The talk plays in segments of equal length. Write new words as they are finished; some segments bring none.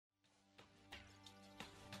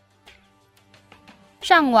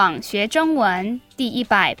上网学中文第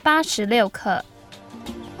186课。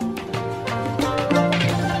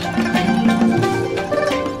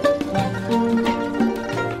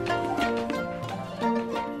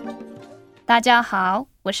大家好，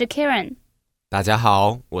我是 Karen。大家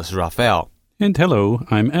好，我是 Raphael。And hello,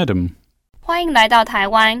 I'm Adam。欢迎来到台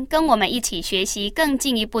湾，跟我们一起学习更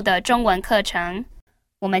进一步的中文课程。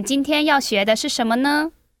我们今天要学的是什么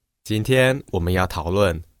呢？今天我们要讨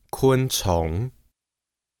论昆虫。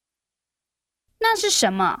那是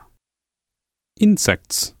什么？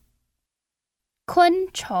 Insects。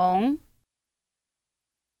昆虫。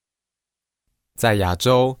在亚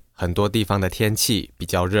洲，很多地方的天气比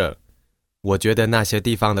较热，我觉得那些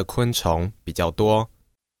地方的昆虫比较多，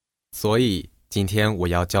所以今天我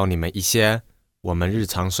要教你们一些我们日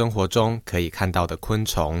常生活中可以看到的昆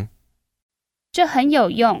虫。这很有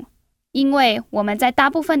用，因为我们在大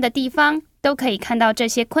部分的地方都可以看到这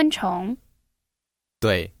些昆虫。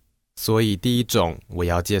对，所以第一种我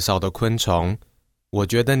要介绍的昆虫，我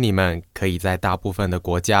觉得你们可以在大部分的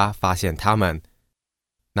国家发现它们，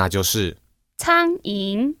那就是苍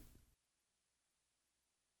蝇。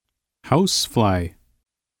Housefly。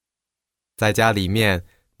在家里面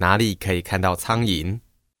哪里可以看到苍蝇？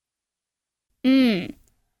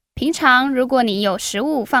平常如果你有食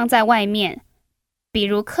物放在外面，比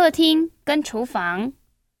如客厅跟厨房，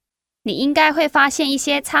你应该会发现一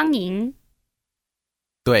些苍蝇。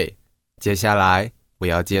对，接下来我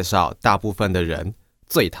要介绍大部分的人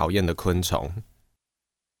最讨厌的昆虫。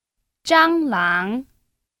蟑螂。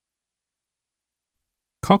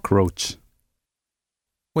Cockroach。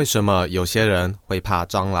为什么有些人会怕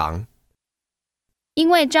蟑螂？因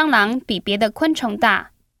为蟑螂比别的昆虫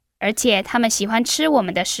大，而且它们喜欢吃我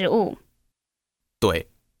们的食物。对，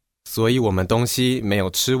所以我们东西没有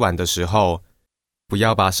吃完的时候，不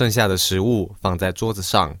要把剩下的食物放在桌子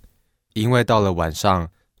上，因为到了晚上，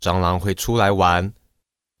蟑螂会出来玩。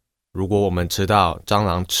如果我们吃到蟑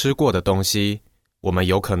螂吃过的东西，我们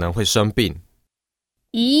有可能会生病。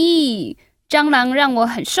咦，蟑螂让我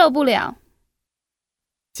很受不了。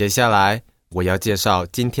接下来我要介绍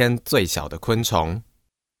今天最小的昆虫。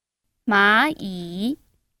蚂蚁。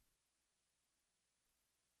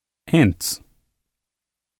Ants。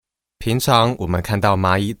平常我们看到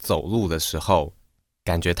蚂蚁走路的时候，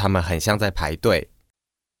感觉它们很像在排队，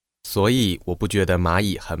所以我不觉得蚂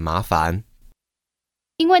蚁很麻烦。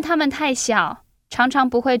因为它们太小，常常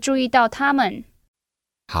不会注意到它们。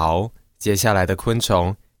好，接下来的昆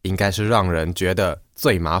虫应该是让人觉得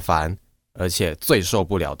最麻烦，而且最受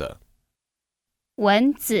不了的。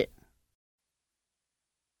蚊子。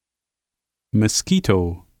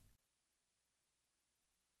Mosquito。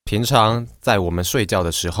平常在我们睡觉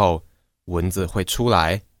的时候，蚊子会出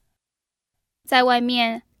来。在外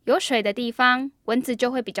面有水的地方，蚊子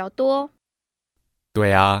就会比较多。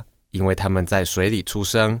对啊，因为它们在水里出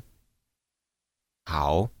生。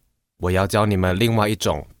好，我要教你们另外一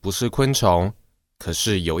种不是昆虫，可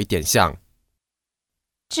是有一点像。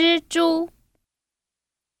蜘蛛。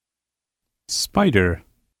Spider。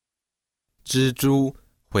蜘蛛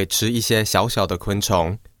会吃一些小小的昆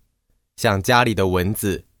虫，像家里的蚊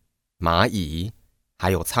子、蚂蚁，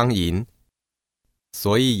还有苍蝇。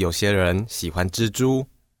所以有些人喜欢蜘蛛。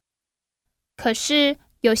可是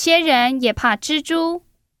有些人也怕蜘蛛。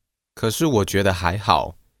可是我觉得还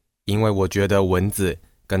好，因为我觉得蚊子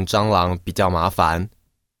跟蟑螂比较麻烦。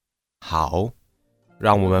好，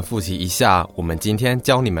让我们复习一下我们今天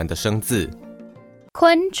教你们的生字。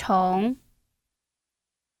昆虫。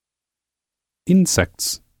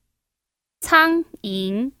Insects。苍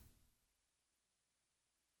蝇。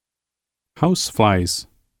Houseflies。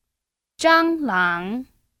蟑螂。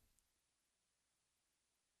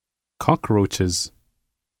Cockroaches。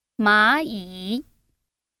蚂蚁。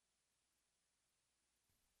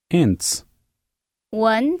Ants。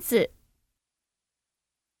蚊子。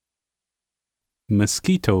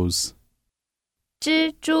Mosquitoes。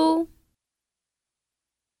蜘蛛。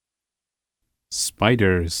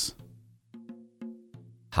Spiders。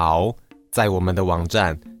好，在我们的网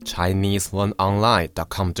站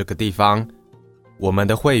ChineseLearnOnline.com 这个地方，我们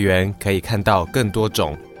的会员可以看到更多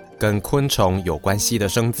种跟昆虫有关系的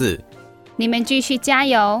生字。你们继续加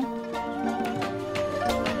油！